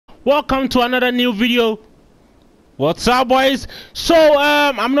Welcome to another new video. What's up, boys? So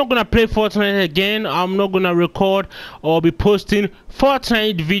I'm not gonna play Fortnite again. I'm not gonna record or be posting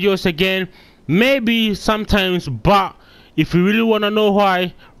Fortnite videos again. Maybe sometimes, but if you really want to know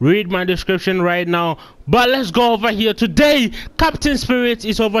why, read my description right now. But let's go over here. Today Captain Spirit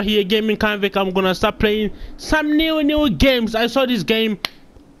is over here, Gamingcanvic. I'm gonna start playing some new games. I saw this game,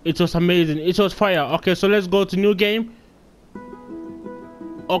 it was amazing, it was fire. Okay, so let's go to new game.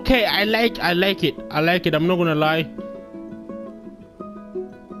 Okay, I like it. I'm not gonna lie.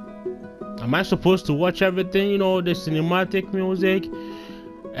 Am I supposed to watch everything? You know, the cinematic music.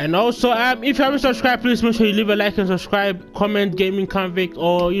 And also, if you haven't subscribed, please make sure you leave a like and subscribe. Comment Gamingcanvic,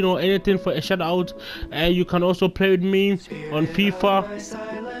 or you know, anything for a shout out. And you can also play with me on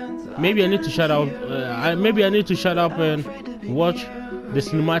FIFA. Maybe I need to shout out. Maybe I need to shut up and watch the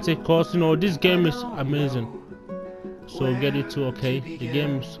cinematic, cause you know this game is amazing. So get it too, okay? The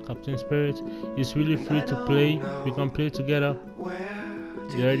game's Captain Spirit. It's really free to play. We can play together.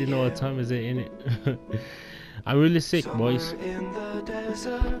 You already know what time is it, innit? I'm really sick, boys.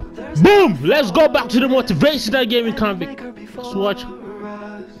 Boom! Let's go back to the motivational Gamingcanvic. Let's watch.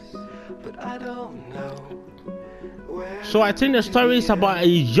 So I think the story is about a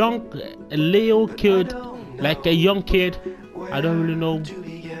little kid, like a young kid. I don't really know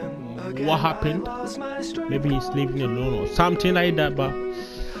what happened. Maybe he's living alone or something like that, but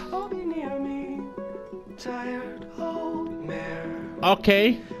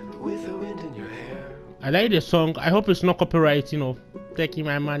okay. I like the song. I hope it's not copyright, you know, taking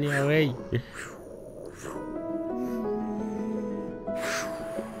my money away.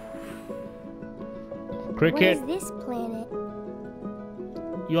 Cricket. What is this planet?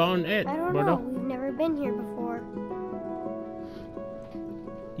 You're on it, I don't brother. know. We've never been here before.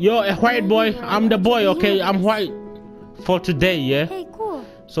 You're a white boy. I'm the boy, okay? I'm white for today, yeah? Hey, cool.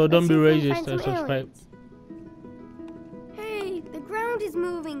 So don't be Let's see if we racist can and find some subscribe. aliens. Hey, the ground is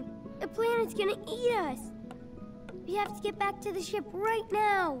moving. The planet's gonna eat us. We have to get back to the ship right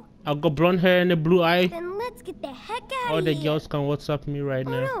now. I got blonde hair and a blue eye. Then let's get the heck out All of the here. girls can WhatsApp me right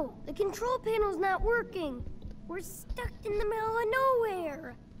now. Oh no, the control panel's not working. We're stuck in the middle of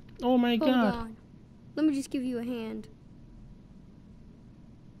nowhere. Oh my Hold god. on. Let me just give you a hand.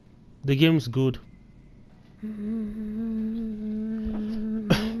 The game's good.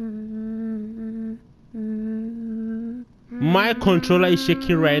 My controller is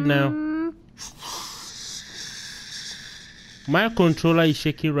shaking right now. My controller is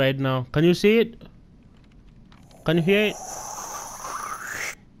shaking right now. Can you see it? Can you hear it?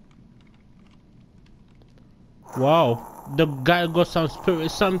 Wow, the guy got some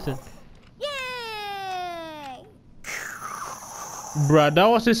spirit something. Yay! Bruh, that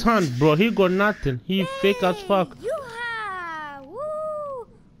was his hand, bro. He got nothing. He fake as fuck. Yoo-ha! Woo!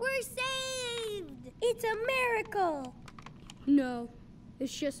 We're saved! It's a miracle! No,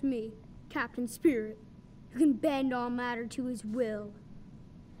 it's just me, Captain Spirit, who can bend all matter to his will.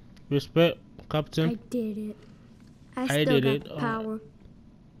 Respect, I Captain. did it. I I still did got it. the power.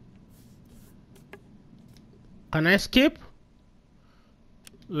 Can I skip?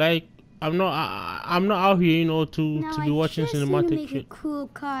 Like, I'm not out here, you know, to be watching need to cinematic make a shit. cool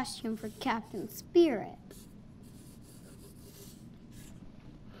costume for Captain Spirit.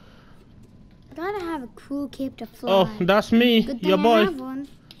 Gotta have a cool cape to fly. Oh, that's me, Good your thing boy. I have one.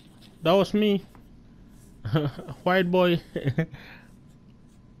 That was me. White boy.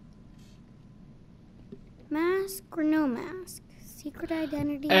 Mask or no mask? Secret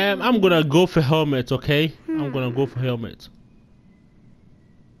identity? I'm gonna go for helmet, okay? I'm gonna go for helmet.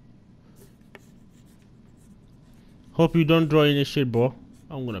 Hope you don't draw any shit, bro.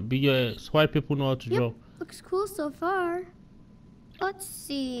 I'm gonna be your ass. White people know how to draw. Looks cool so far. Let's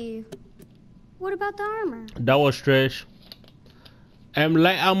see. What about the armor? That was trash.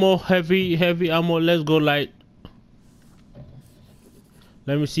 Light ammo, heavy ammo. Let's go light.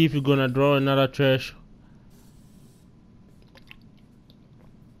 Let me see if you're gonna draw another trash.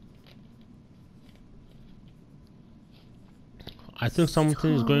 I think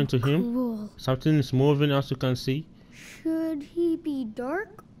something is going to him. Cool. Something is moving, as you can see. Should he be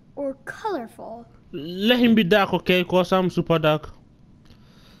dark or colorful? Let him be dark, okay? Cause I'm super dark.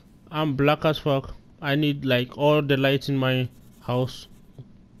 I'm black as fuck. I need like all the lights in my house.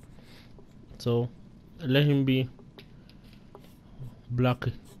 So let him be black.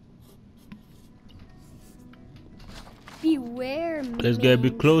 Beware, Let's get a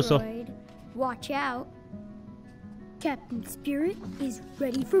bit closer. Mandroid. Watch out. Captain Spirit is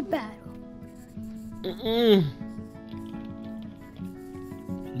ready for battle.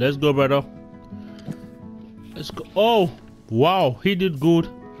 Let's go, brother. Let's go. Oh, wow, he did good.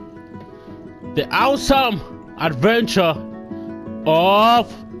 The awesome adventure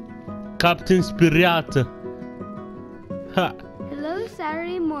of Captain Spirit. Ha. Hello,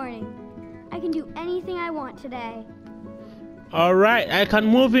 Saturday morning. I can do anything I want today. Alright, I can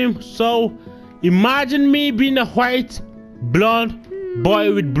move him. So imagine me being a white, blonde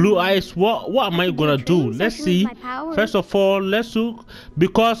boy with blue eyes. What am I gonna do? Let's see. First of all, let's look,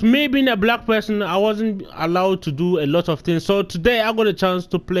 because me being a black person, I wasn't allowed to do a lot of things. So today I got a chance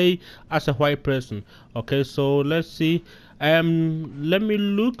to play as a white person. Okay, so let's see. Let me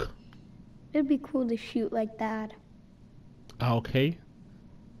look. It'd be cool to shoot like that. Okay.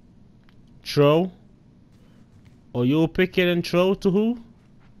 Throw. Or you pick it and throw to who?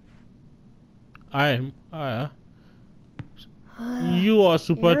 You are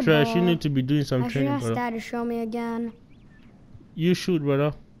super trash. You need to be doing some training, I should ask brother. Dad to show me again. You should,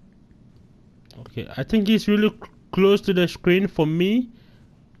 brother. Okay, I think he's really close to the screen for me.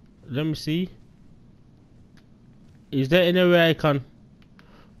 Let me see. Is there anywhere I can?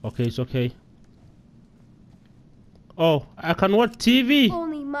 Okay, it's okay. Oh, I can watch TV.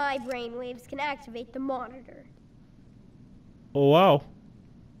 Only my brainwaves can activate the monitor. Oh wow.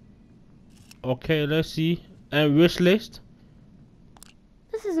 Okay, let's see. And wish list.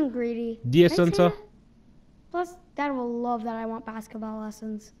 This isn't greedy. Dear Right, Santa. Santa? Plus, Dad will love that I want basketball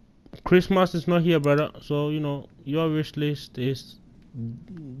lessons. Christmas is not here, brother. So you know your wish list is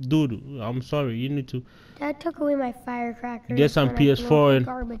DOODOO. I'm sorry. You need to Dad took away my firecrackers. get some when I blew up PS4 the and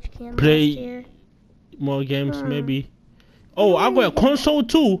garbage can play last year. more games, maybe. Oh, I got a console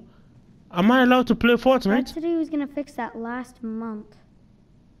too. Am I allowed to play Dad Fortnite? said he was gonna fix that last month.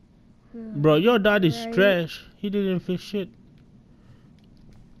 Bro, your dad is Right. trash. He didn't fix shit.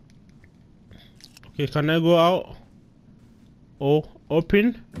 Okay, can I go out? Oh,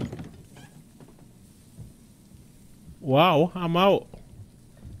 open. Wow, I'm out.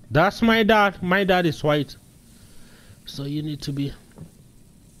 That's my dad. My dad is white. So you need to be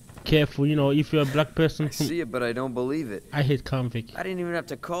careful, you know, if you're a black person. I see it, but I don't believe it. I hate convict. I didn't even have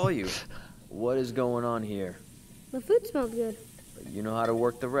to call you. What is going on here? The food smelled good. But you know how to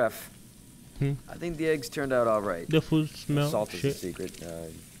work the ref. Hmm. I think the eggs turned out all right. The food smell Salt is a shit. secret.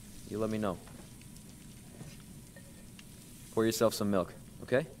 You let me know. Pour yourself some milk,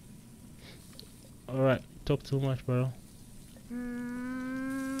 okay? Alright, talk too much, bro.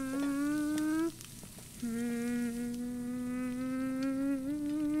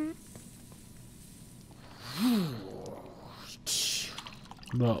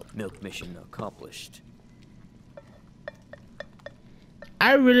 Bro, Milk mission accomplished.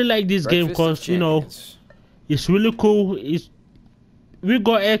 I really like this game Breakfast of because, you know, champions. it's really cool. We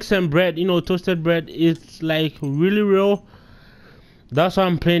got eggs and bread, you know, toasted bread. It's like really real. That's why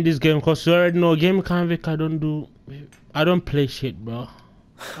I'm playing this game, because you already know Gamingcanvic. I don't play shit, bro.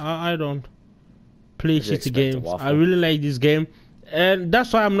 I don't play Did you shit expect a games. waffle? I really like this game, and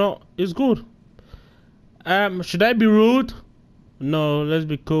that's why I'm not. It's good. Should I be rude? No, let's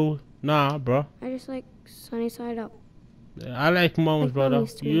be cool. Nah, bro. I just like sunny side up. I like moms, Like brother.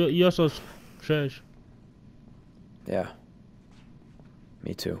 mommies too. You're so trash. Yeah.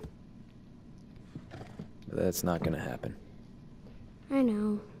 Me too. But that's not gonna happen. I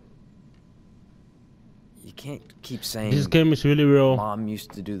know. You can't keep saying This game is really real. Mom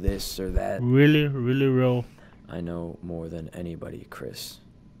used to do this or that. Really, really real. I know more than anybody, Chris.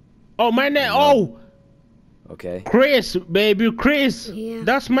 Oh, my name. No. Oh, Okay? Chris, baby, Chris. Yeah.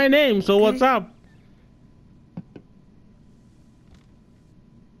 That's my name. So what's up?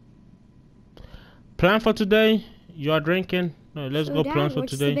 Plan for today? You are drinking? No, let's So, go Dad, plan for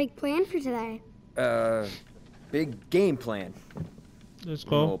what's the today. big plan for today? Big game plan. Let's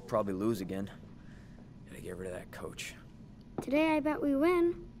We'll go. probably lose again. Gotta get rid of that coach. Today, I bet we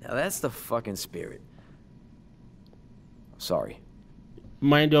win. Now that's the fucking spirit. Sorry.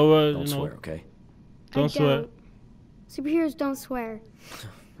 Mind your words, Don't you know. swear, okay? Don't I swear. don't. Superheroes don't swear.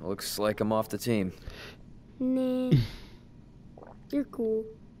 Looks like I'm off the team. Nah. You're cool.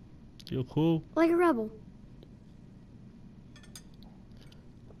 You're cool. Like a rebel.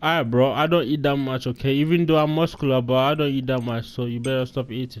 Alright, bro. I don't eat that much, okay? Even though I'm muscular, but I don't eat that much, so you better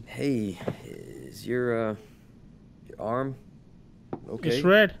stop eating. Hey, is your arm okay? It's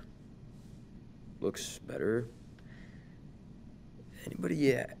red. Looks better.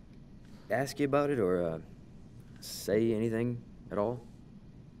 Anybody ask you about it or say anything at all?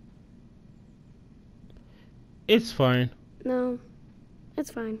 It's fine. No,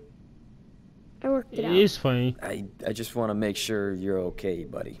 it's fine. I worked it out. It's fine. I just want to make sure you're okay,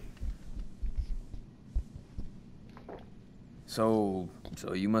 buddy. So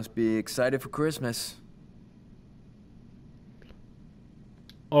you must be excited for Christmas.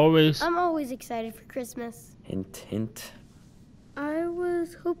 Always. I'm always excited for Christmas. Hint, hint. I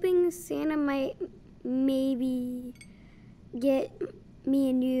was hoping Santa might maybe get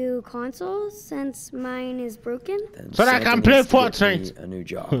me a new console since mine is broken. Then So that I Santa can play needs to get Fortnite. me a new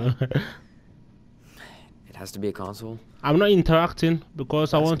job. It has to be a console. I'm not interacting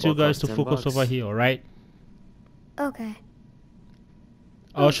because I want you Basketball guys to costs focus $10. over here, alright? Okay.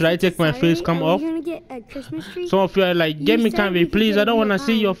 Or should I take my face cam Are off? we gonna get a Christmas tree? Some of you are like, You Gaming said Canvic, we could please, get I don't a want to new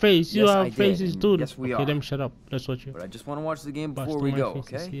see your eye. face. You Yes, I have did, faces and too. yes, we Okay, are. let me shut up. Let's watch you. But I just want to watch the game Bust before to we my go,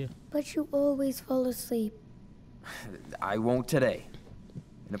 faces okay? here. But you always fall asleep. I won't today.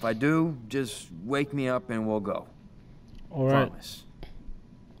 And if I do, just wake me up and we'll go. Alright. Promise.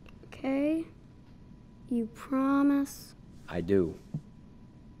 Okay. You promise? I do.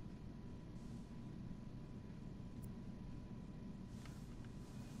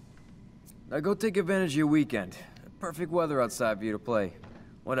 Now go take advantage of your weekend. Perfect weather outside for you to play.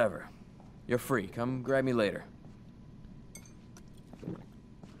 Whatever. You're free. Come grab me later.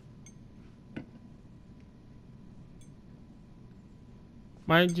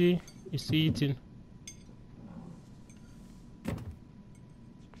 Mind you, it's eating.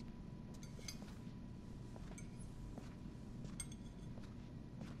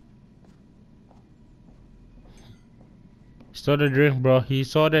 Saw the drink, bro. He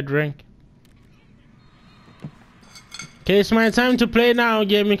saw the drink. Okay, it's my time to play now,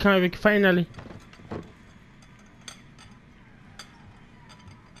 Gaming Canvic, finally.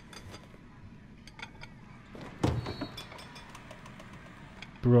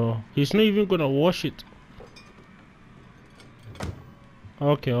 Bro, he's not even gonna wash it.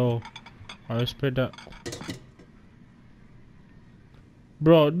 Okay, oh, I respect that.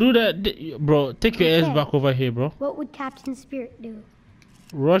 Bro, do that, bro. Take your ass Okay. back over here, bro. What would Captain Spirit do?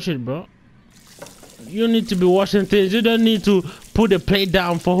 Rush it, bro. You need to be washing things. You don't need to put the plate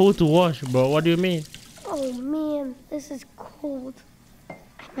down for who to wash, bro. What do you mean? Oh man, this is cold. I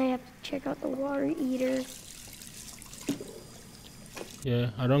might have to check out the water heater.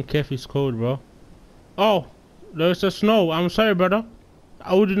 Yeah, I don't care if it's cold, bro. Oh, there's a snow. I'm sorry, brother.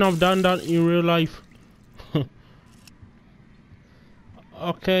 I wouldn't have done that in real life.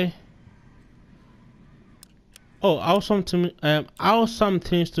 Okay. Oh, awesome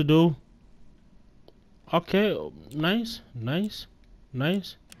things to do. Okay, nice.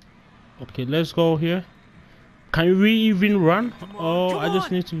 Okay, let's go here. Can we even run? Oh, I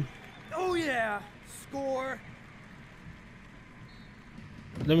just need to. Oh yeah, score.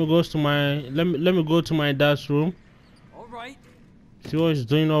 Let me go to my let me go to my dad's room. All right. See what he's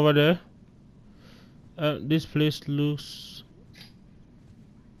doing over there. This place looks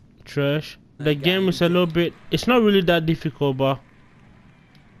trash. The game is a little bit. It's not really that difficult, but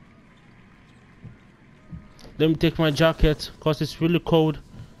let me take my jacket because it's really cold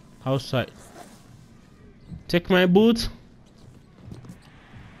outside. Take my boots.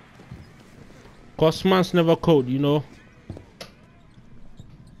 Cause man's never cold, you know.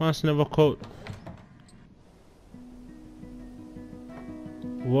 Man's never cold.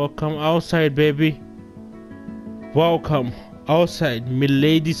 Welcome outside, baby. Welcome outside, me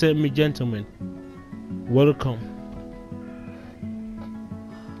ladies and me gentlemen. Welcome.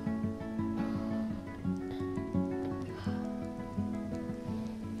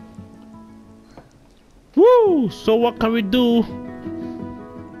 Woo! So what can we do?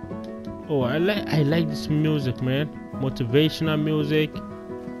 Oh, I like this music, man. Motivational music.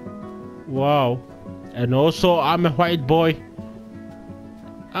 Wow. And also I'm a white boy.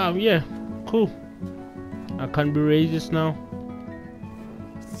 Yeah, cool. I can be racist now.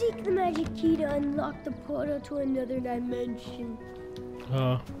 Seek the magic key to unlock the portal to another dimension.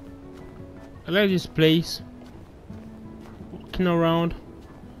 I like this place. Walking around.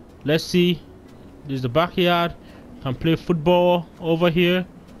 Let's see. This is the backyard. Can play football over here.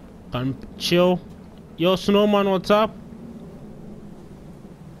 Can chill. Yo, snowman, what's up?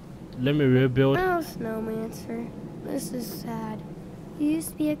 Let me rebuild. Oh, Snowmancer. This is sad. You used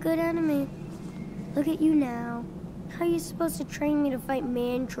to be a good enemy. Look at you now. How are you supposed to train me to fight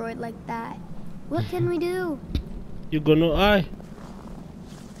Mantroid like that? What can we do? You gonna eye.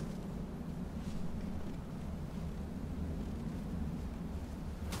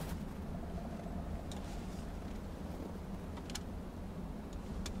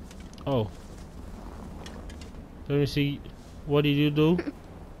 Oh. Let me see. What did you do?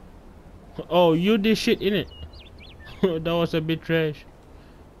 Oh, you did shit in it. That was a bit trash.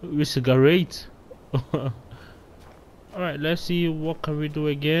 With cigarette. Alright, let's see what can we do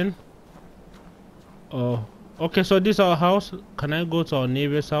again. Oh, okay, so this is our house. Can I go to our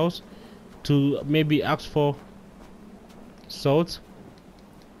neighbor's house to maybe ask for salt?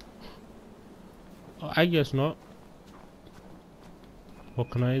 I guess not.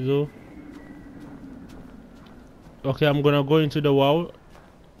 What can I do? Okay, I'm gonna go into the wall.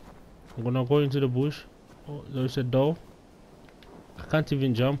 I'm gonna go into the bush. Oh, there's a door. I can't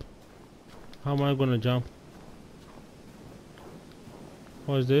even jump. How am I gonna jump?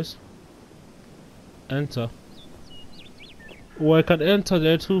 What is this? Enter. Oh, I can enter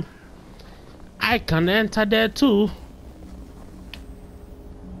there too. I can enter there too.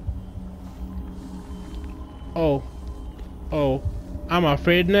 Oh. Oh. I'm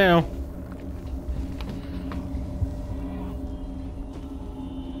afraid now.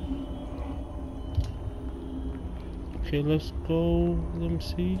 Okay, let's go. Let me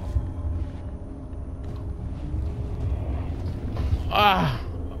see. Ah!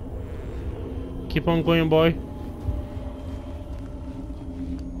 Keep on going, boy.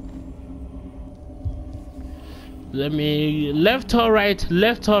 Let me left or right,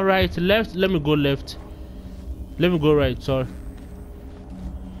 left or right, left. Let me go left. Let me go right. Sorry.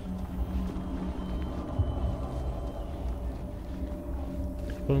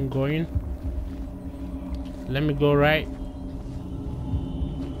 Keep on going. Let me go right.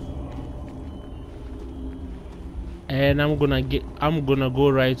 And I'm gonna go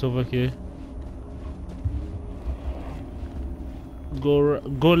right over here.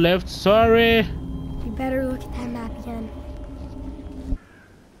 Go left. Sorry. You better look at that map again.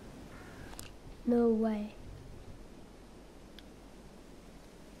 No way.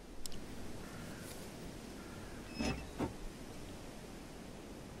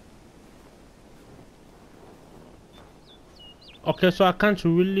 Okay, so I can't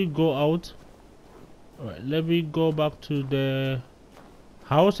really go out. Alright, let me go back to the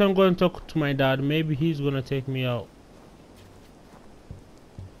house. I'm going to talk to my dad. Maybe he's gonna take me out.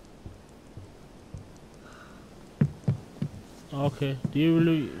 Okay, do you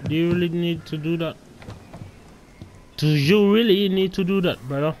really need to do that? Do you really need to do that,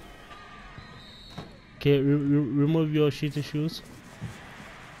 brother? Okay, remove your shitty shoes.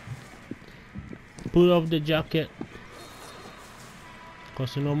 Put off the jacket.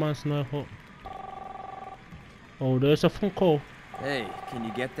 Cause you know man's not hot. Oh, there's a phone call. Hey, can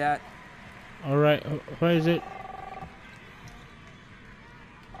you get that? Alright, where is it?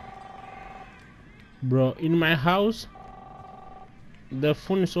 Bro, in my house, the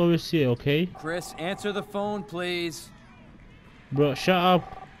phone is always here, okay? Chris, answer the phone, please. Bro, shut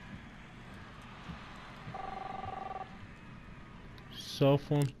up. Cell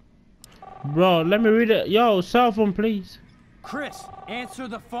phone. Bro, let me read it. Yo, cell phone, please. Chris, answer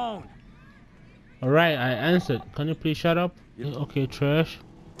the phone. Alright, I answered. Can you please shut up? Yep. Okay, trash.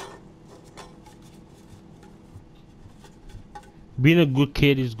 Being a good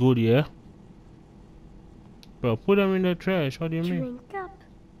kid is good, yeah? Bro, put them in the trash. What do you mean? Drink up.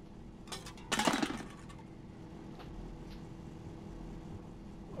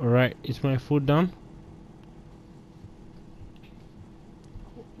 Alright, is my food done?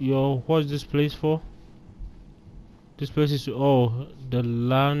 Yo, what's this place for? This place is, oh, the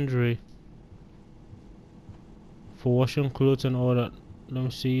laundry. For washing clothes and all that. Let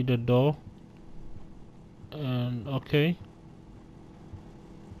me see the door. And, okay.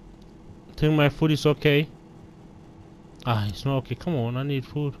 I think my food is okay. Ah, it's not okay. Come on, I need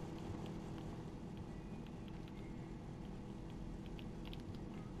food.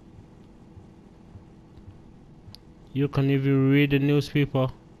 You can even read the newspaper.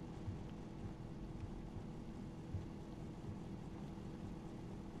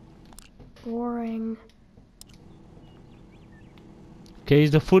 Boring. Okay,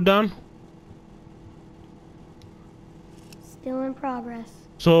 is the food done? Still in progress.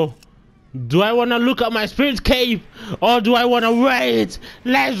 So, do I want to look at my spirit cave or do I want to wait?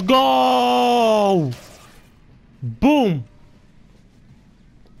 Let's go! Boom!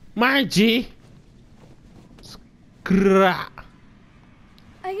 My G. Scrap.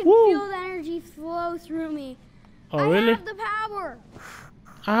 I can Woo. feel the energy flow through me. Oh, really? I have the power.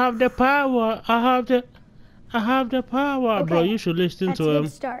 I have the power. I have the power. Okay, Bro, you should listen That's to a him.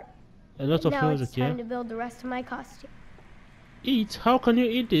 good start. A lot of Now music, it's yeah? time to build the rest of my costume. Eat? How can you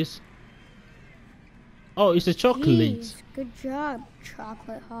eat this? Oh, it's a chocolate. Jeez, good job,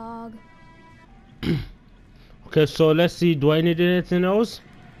 chocolate hog. Okay, so let's see. Do I need anything else?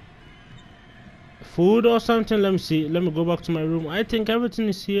 Food or something? Let me see. Let me go back to my room. I think everything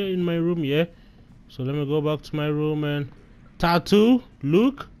is here in my room, yeah? So let me go back to my room and... Tattoo?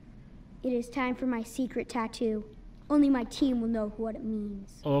 Look? It is time for my secret tattoo. Only my team will know what it means.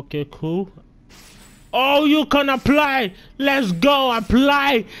 Okay, cool. Oh, you can apply! Let's go!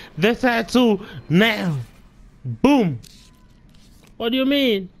 Apply the tattoo now! Boom! What do you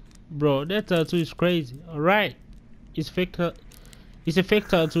mean? Bro, that tattoo is crazy. Alright. It's fake. It's a fake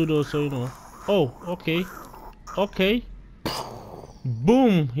tattoo though, so you know. Oh, okay. Okay.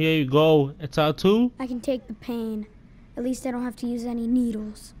 Boom. Here you go. A tattoo. I can take the pain. At least I don't have to use any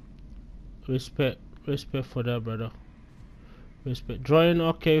needles. Respect. Respect for that, brother. Respect. Drawing.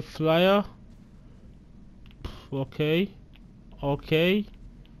 Okay. Flyer. Okay. Okay.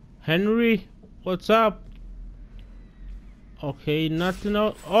 Henry. What's up? Okay. Nothing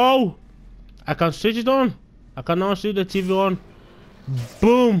else. Oh! I can switch it on. I can now see the TV on.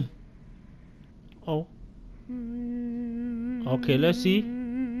 Boom. Oh. Okay, let's see.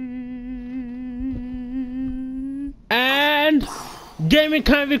 And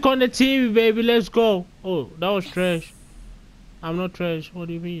Gamingcanvic on the TV, baby. Let's go. Oh, that was trash. I'm not trash. What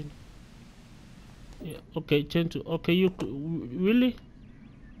do you mean? Yeah. Okay, change to. Okay, you really?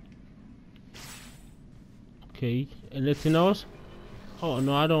 Okay. Anything else? Oh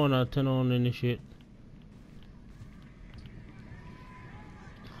no, I don't wanna turn on any shit.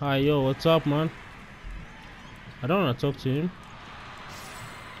 Hi, yo, what's up, man? I don't wanna talk to him.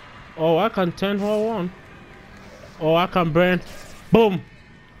 Oh, I can turn her on. Oh, I can burn. Boom.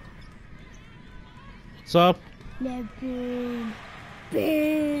 What's up? Yeah, boom.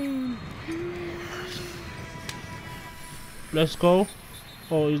 Boom. Let's go.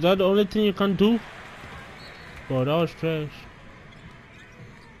 Oh, is that the only thing you can do? Oh, that was trash.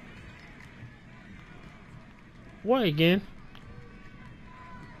 Why again?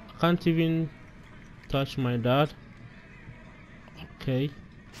 I can't even touch my dad. Okay.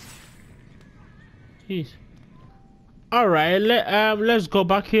 Jeez. Alright, let's go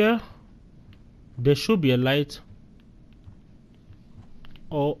back here. There should be a light.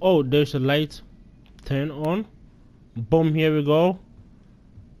 Oh, there's a light. Turn on. Boom, here we go.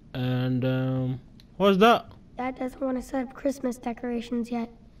 And what's that? Dad doesn't want to set up Christmas decorations yet.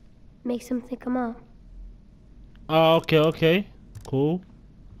 Makes him think I'm up. Oh, okay. Cool.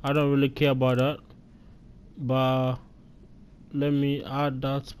 I don't really care about that. But let me add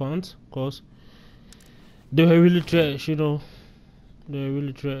that spans, cause they were really trash, you know. They were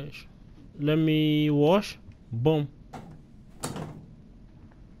really trash. Let me wash. Boom.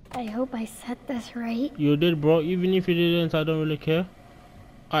 I hope I set this right. You did, bro. Even if you didn't, I don't really care.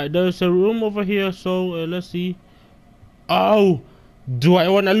 Alright, there's a room over here, so let's see. Oh, do I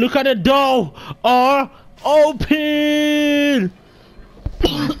want to look at the door or open?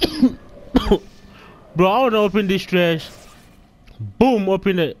 Bro, I want to open this trash. Boom,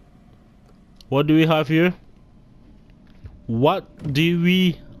 open it. What do we have here? What do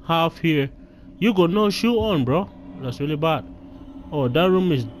we have here? You got no shoe on, bro. That's really bad. Oh, that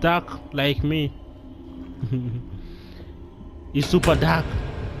room is dark like me. It's super dark.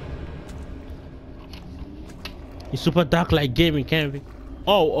 It's super dark like Gamingcanvic.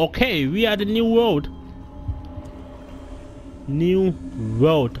 Oh, okay. We are the new world. New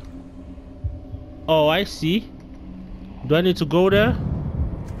world. Oh, I see. Do I need to go there?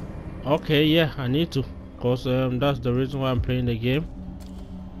 Okay, yeah, I need to. Cause that's the reason why I'm playing the game.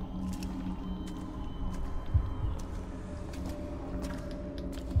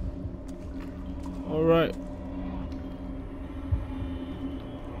 Alright.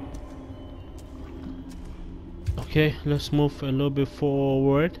 Okay, let's move a little bit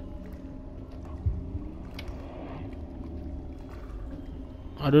forward.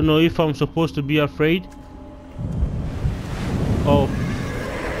 I don't know if I'm supposed to be afraid. Oh,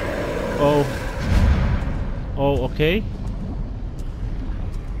 okay.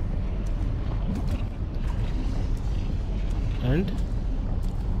 And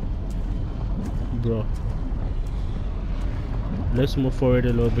bro, let's move forward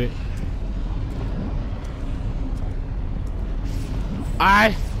a little bit.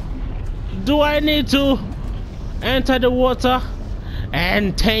 Do I need to enter the water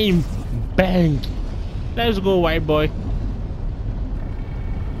and tame? Bang. Let's go, white boy.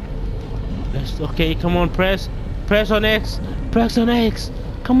 Okay, come on, press on X,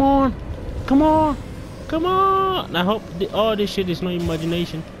 come on. I hope all this shit is not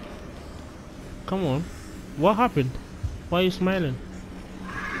imagination. Come on, what happened? Why are you smiling?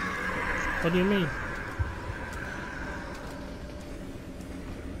 What do you mean?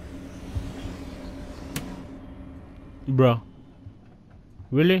 Bro,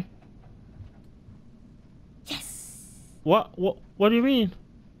 really? Yes. What do you mean?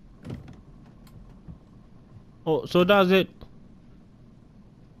 Oh, so that's it.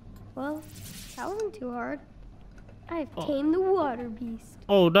 Well, that wasn't too hard. I've tamed the water beast.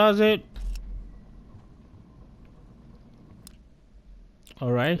 Oh, that's it.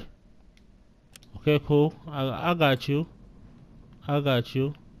 All right. Okay, cool. I got you.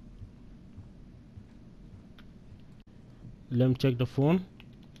 Let me check the phone.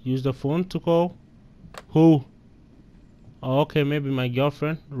 Use the phone to call. Who? Oh, okay, maybe my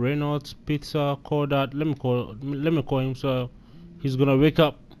girlfriend. Reynolds Pizza. Call that. Let me call him so he's gonna wake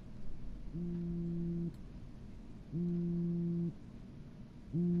up.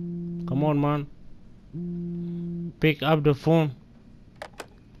 Come on, man. Pick up the phone.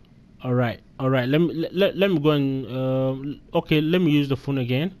 All right. Let me go and okay. Let me use the phone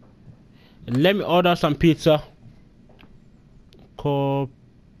again. Let me order some pizza. Call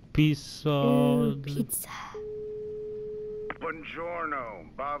pizza. Pizza. Buongiorno.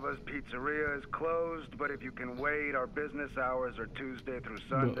 Bava's Pizzeria is closed, but if you can wait, our business hours are Tuesday through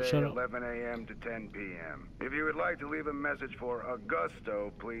Sunday, 11 a.m. to 10 p.m. If you would like to leave a message for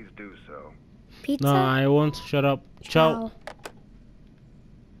Augusto, please do so. Pizza? No, I won't. Shut up. Ciao.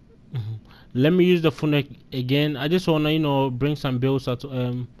 Let me use the phone again. I just wanna, you know, bring some bills at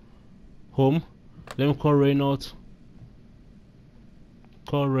home. Let me call Reynolds.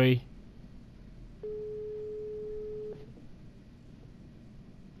 Call Ray.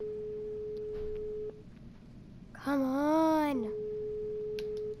 Come on.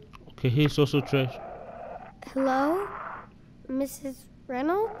 Okay, he's also trash. Hello? Mrs.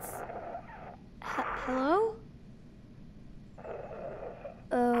 Reynolds? Hello?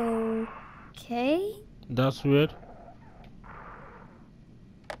 Okay. That's weird.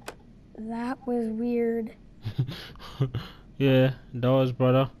 That was weird. Yeah, that was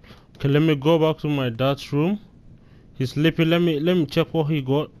brother. Okay, let me go back to my dad's room. He's sleeping. Let me check what he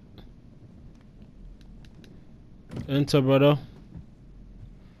got. Enter, brother.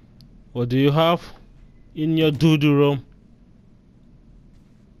 What do you have in your DOODOO room?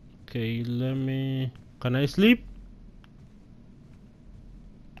 Okay, can I sleep?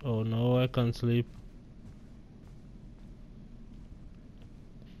 Oh no, I can't sleep.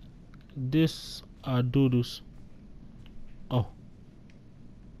 These are DOODOOs. Oh,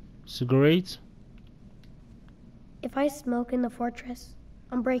 cigarettes. If I smoke in the fortress,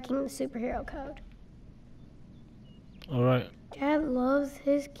 I'm breaking the superhero code. All right. Dad loves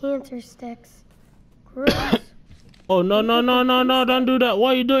his cancer sticks. Gross. Oh no, don't do that.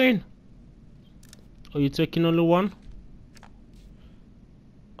 What are you doing? Are you taking only one?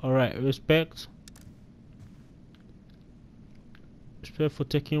 Alright, respect. Respect for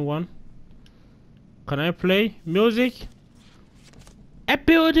taking one. Can I play music? A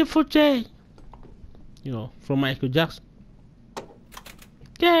beautiful day. You know, from Michael Jackson.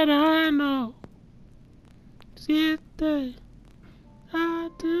 Get I know. See it. I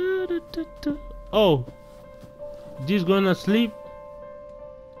do. Oh, this gonna sleep,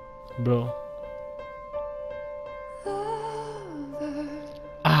 bro.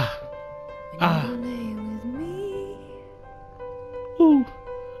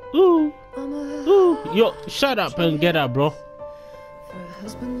 Ooh. Yo, shut up and get up, bro.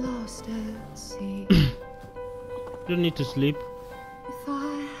 You don't need to sleep.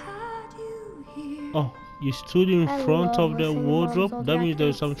 Oh, you stood in front of the wardrobe? That means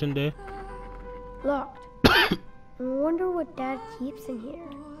there's something there. Locked. I wonder what Dad keeps in here.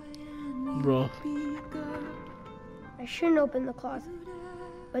 Bro. I shouldn't open the closet,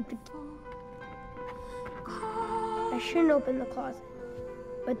 but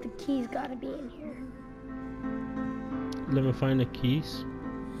the key's gotta be in here. Let me find the keys.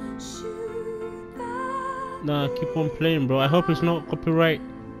 Nah, keep on playing, bro. I hope it's not copyright.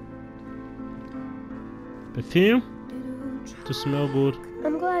 Perfume to smell good.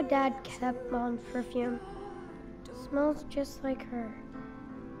 I'm glad Dad kept on perfume. Smells just like her.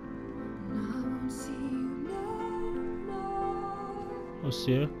 What's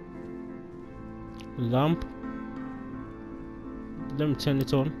here? Lamp. Let me turn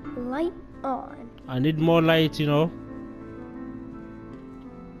it on. Light on. I need more light, you know.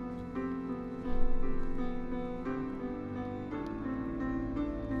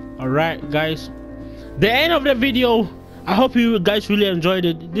 Alright, guys. The end of the video. I hope you guys really enjoyed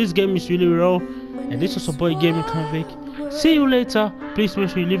it. This game is really raw. And this was a boy Gamingcanvic. See you later. Please make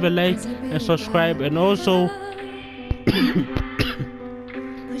sure you leave a like and subscribe. And also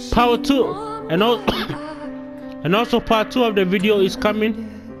part 2 and also part 2 of the video is coming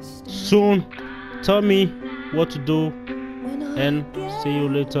soon. Tell me what to do and see you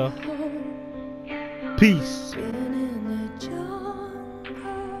later. Peace.